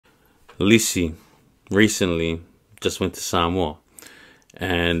Lisi recently just went to Samoa,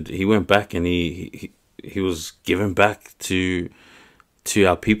 and he went back and he was giving back to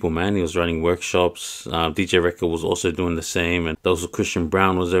our people, man. He was running workshops. DJ Record was also doing the same, and there was Christian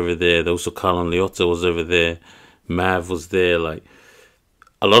Brown was over there. There was Carlin Leotta was over there. Mav was there. Like,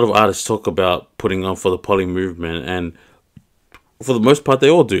 a lot of artists talk about putting on for the poly movement, and for the most part, they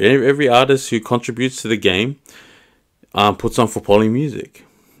all do. Every artist who contributes to the game puts on for poly music.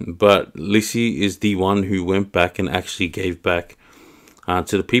 But Lisi is the one who went back and actually gave back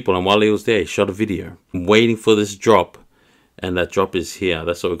to the people. And while he was there, he shot a video. I'm waiting for this drop, and that drop is here.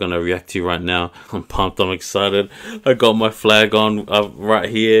 That's what we're going to react to right now. I'm pumped. I'm excited. I got my flag on right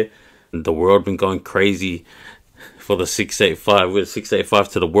here. The world been going crazy for the 685. We're 685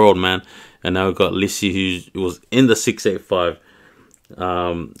 to the world, man. And now we've got Lisi, who was in the 685.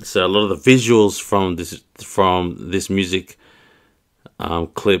 So a lot of the visuals from this music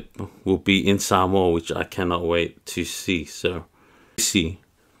clip will be in Samoa, which I cannot wait to see. So, Lisi,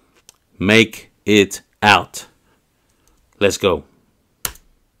 make it out. Let's go.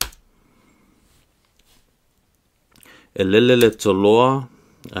 E lelele toloa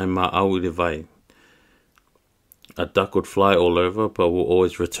ai ma'awi le vai. A duck would fly all over, but will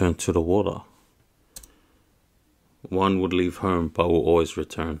always return to the water. One would leave home, but will always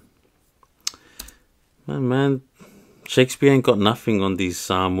return. Man, Shakespeare ain't got nothing on these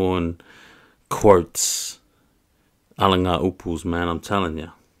Samoan quotes. Alanga upus, man, I'm telling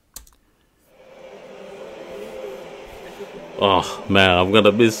you. Oh, man, I'm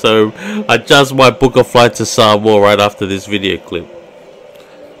gonna be so... I just might book a flight to Samoa right after this video clip.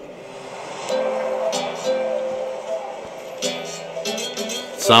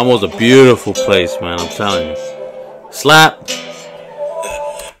 Samoa's a beautiful place, man, I'm telling you. Slap!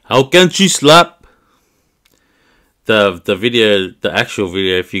 How can she slap? The video, the actual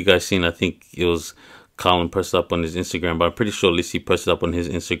video, if you guys seen, I think it was Colin posted up on his Instagram, but I'm pretty sure Lisi posted up on his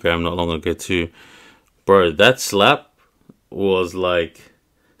Instagram not long ago too. Bro, that slap was like...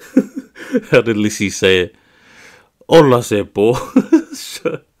 How did Lisi say it? Hola, sepo.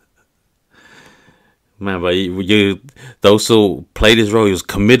 Man, but they also played his role. He was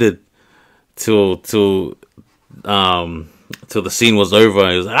committed till the scene was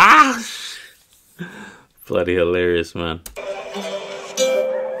over. He was like, ah! Bloody hilarious, man.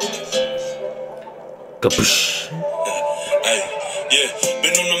 Kapoosh. Hey, yeah,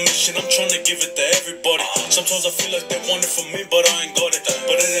 been on a mission, I'm trying to give it to everybody. Sometimes I feel like they want it from me, but I ain't got it.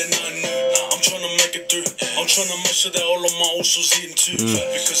 But it ain't nothing new. I'm trying to make it through. I'm trying to make sure that all of my usos eating too.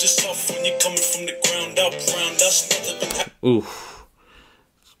 Because it's tough when you're coming from the ground up, round us, nothing been happening. Oof.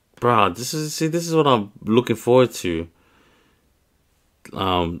 Bro, this is what I'm looking forward to.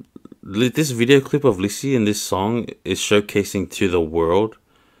 This video clip of Lisi and this song is showcasing to the world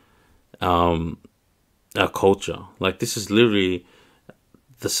our culture. Like, this is literally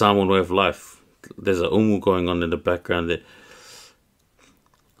the Samoan way of life. There's a umu going on in the background there.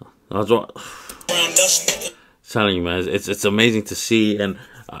 I was telling you, man, it's amazing to see. And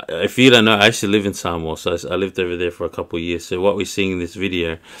if you don't know, I actually live in Samoa, so I lived over there for a couple of years. So what we're seeing in this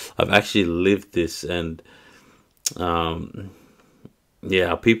video, I've actually lived this, and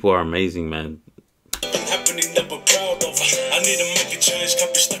yeah, our people are amazing, man. Happening that we're proud of. I need to make a change. Got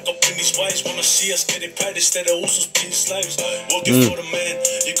me stuck up in these ways. Wanna see us getting paid instead of also being slaves. Working for the man,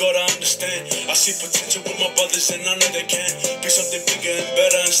 you gotta understand. I see potential with my brothers and I know they can be something bigger and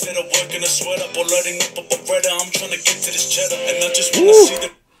better. Instead of working a sweat up or loading up a beretta, I'm trying to get to this cheddar, and I just wanna see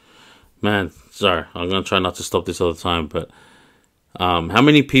the... Man, sorry, I'm gonna try not to stop this all the time, but how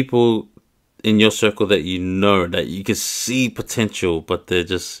many people in your circle that you know that you can see potential, but they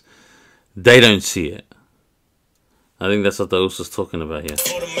don't see it? I think that's what the Uso's talking about here.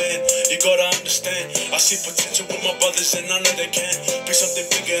 For the man, you gotta understand. I see potential with my brothers and I know they can be something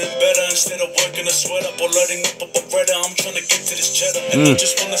bigger and better. Instead of working a sweat up or loading up a beretta, I'm trying to get to this cheddar, and I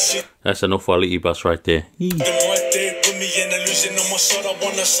just wanna see. That's an Ofali bus right there. Them right there with me and illusion on my side. I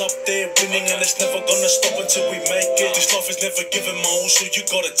want us up there winning, and it's never gonna stop until we make it. This life is never given, my own, so you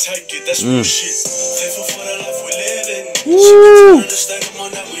gotta take it. That's real shit. Thankful for the life we live in. So understand the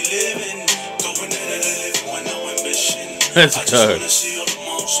mind that we live in. Going in and living with no ambition. Let's I just go. wanna see all the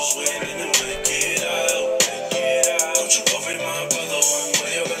monsters winning and make it out. Don't you worry, my brother. One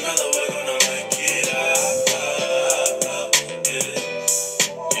way or another, we're gonna make it out.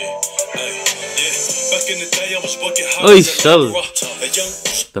 Back in the day, I was working hard.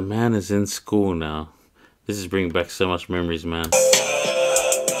 The man is in school now. This is bringing back so much memories, man. Back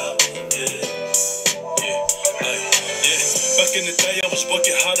in the day, I was was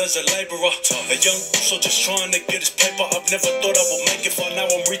working hard as a laborer. A young so just trying to get his paper. I've never thought I would make it far, now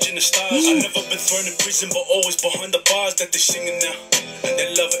I'm reaching the stars. I've never been thrown in prison, but always behind the bars that they singing now. And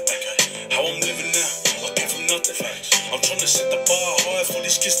they love it, how I'm living now. I came from nothing. I'm trying to set the bar high for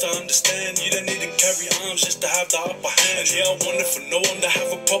these kids to understand. You don't need to carry arms just to have the upper hand. Yeah, I want it for no one to have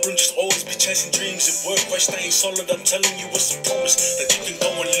a problem. Just always be chasing dreams and work by staying solid. I'm telling you it's a promise that you can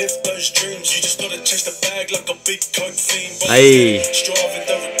go and live those dreams. You just gotta chase the bag like a big coke fiend. Hey. Strive and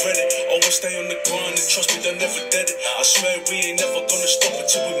don't regret it. Always stay on the grind and trust me, they'll never dead it. I swear we ain't never gonna stop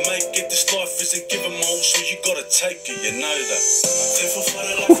until we make it. This life isn't given more, so you gotta take it. You know that. Thankful for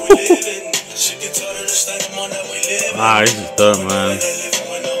the life we live in. Sick and tired of the state of mind that we live in. Ah, this is dope, man.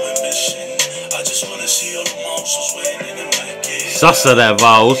 Sasa that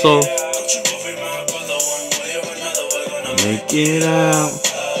vibe also. Make it out.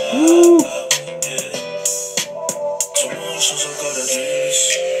 Woo.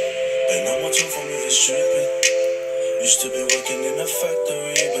 Used to be working in a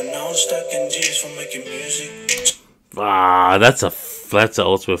factory, but now I'm stacking G's from making music. Ah, that's an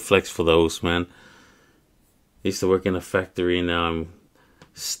ultimate flex for the host, man. He used to work in a factory, now I'm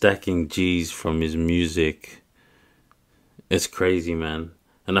stacking G's from his music. It's crazy, man.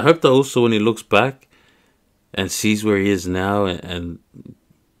 And I hope that also when he looks back and sees where he is now and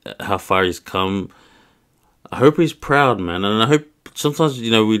how far he's come, I hope he's proud, man. And I hope sometimes,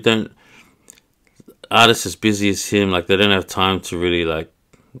 you know, we don't, artists as busy as him, like they don't have time to really like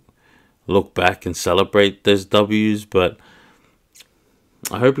look back and celebrate those W's, but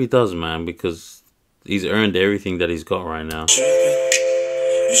I hope he does, man, because he's earned everything that he's got right now.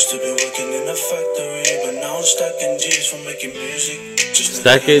 Used to be working in a factory, but now I'm stacking G's from making music.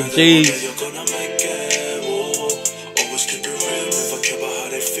 Stacking G's. Always keep it real, never care about how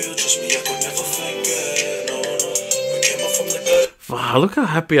they feel. Trust me, I could never fake it. No, we came up from the gut. Wow, look how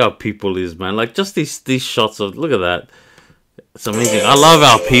happy our people is, man. Like just these shots of, look at that. It's amazing. I love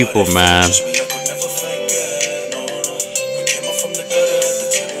our people, man.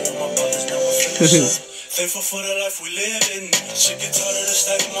 Thankful for the life we live in. Sick and tired of the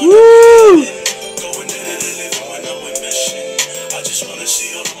state of mind. Going in and living when no mission. I just wanna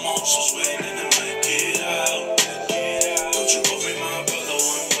see all the monsters waiting and make it out. Don't you worry, my brother,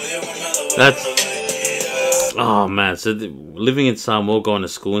 one way or another. That's, oh man, so living in Samoa, going to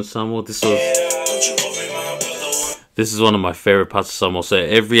school in Samoa, this is one of my favorite parts of Samoa. So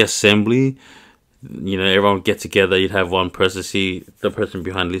every assembly, you know, everyone would get together, you'd have one person, see the person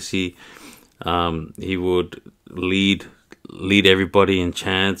behind Lisi. He would lead everybody in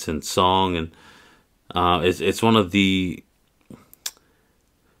chants and song, and it's one of the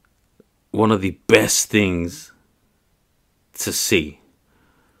best things to see.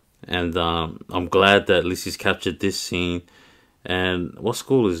 And I'm glad that Lisi's captured this scene. And what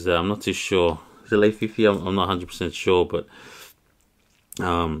school is that? I'm not too sure. Is it Laififi? I'm not 100% sure, but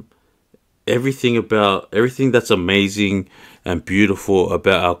everything that's amazing and beautiful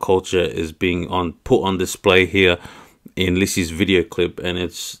about our culture is being put on display here in Lisi's video clip, and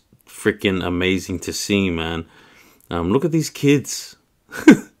it's freaking amazing to see, man. Look at these kids.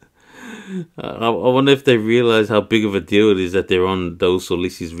 I wonder if they realize how big of a deal it is that they're on those or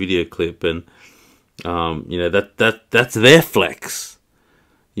Lisi's video clip, and you know, that's their flex.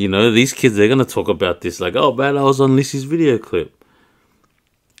 You know, these kids, they're gonna talk about this like, oh man, I was on Lisi's video clip.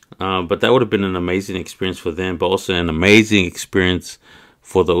 But that would have been an amazing experience for them, but also an amazing experience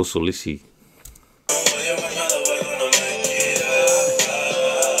for the Uso Lisi.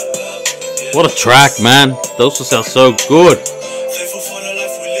 What a track, man. Those sound so good.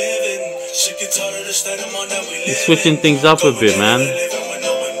 He's switching things up a bit, man.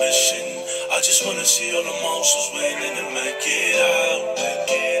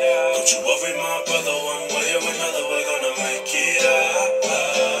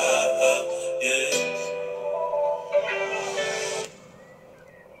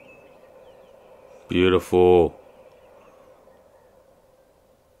 Beautiful.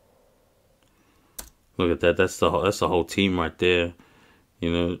 Look at that. That's the whole team right there.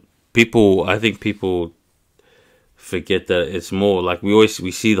 You know, I think people forget that it's more like we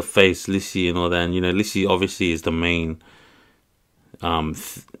see the face, Lisi and all that, and you know, Lisi obviously is the main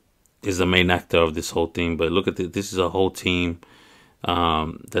actor of this whole thing, but look at this is a whole team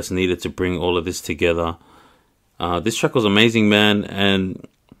that's needed to bring all of this together. This track was amazing, man, and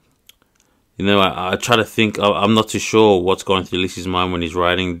you know, I try to think, I'm not too sure what's going through Lisi's mind when he's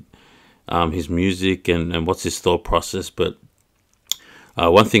writing his music and what's his thought process, but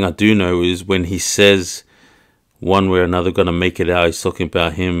one thing I do know is when he says one way or another gonna make it out, he's talking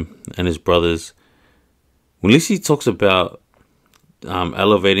about him and his brothers. When Lisi talks about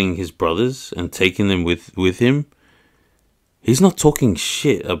elevating his brothers and taking them with him, he's not talking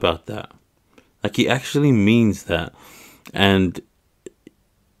shit about that. Like, he actually means that. And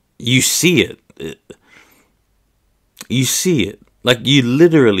you see it. You see it. Like, you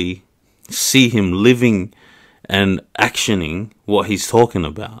literally see him living and actioning what he's talking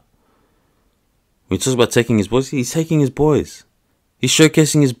about. When he talks about taking his boys, he's taking his boys. He's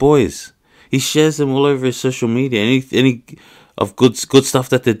showcasing his boys. He shares them all over his social media. Any of good stuff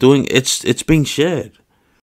that they're doing, it's being shared.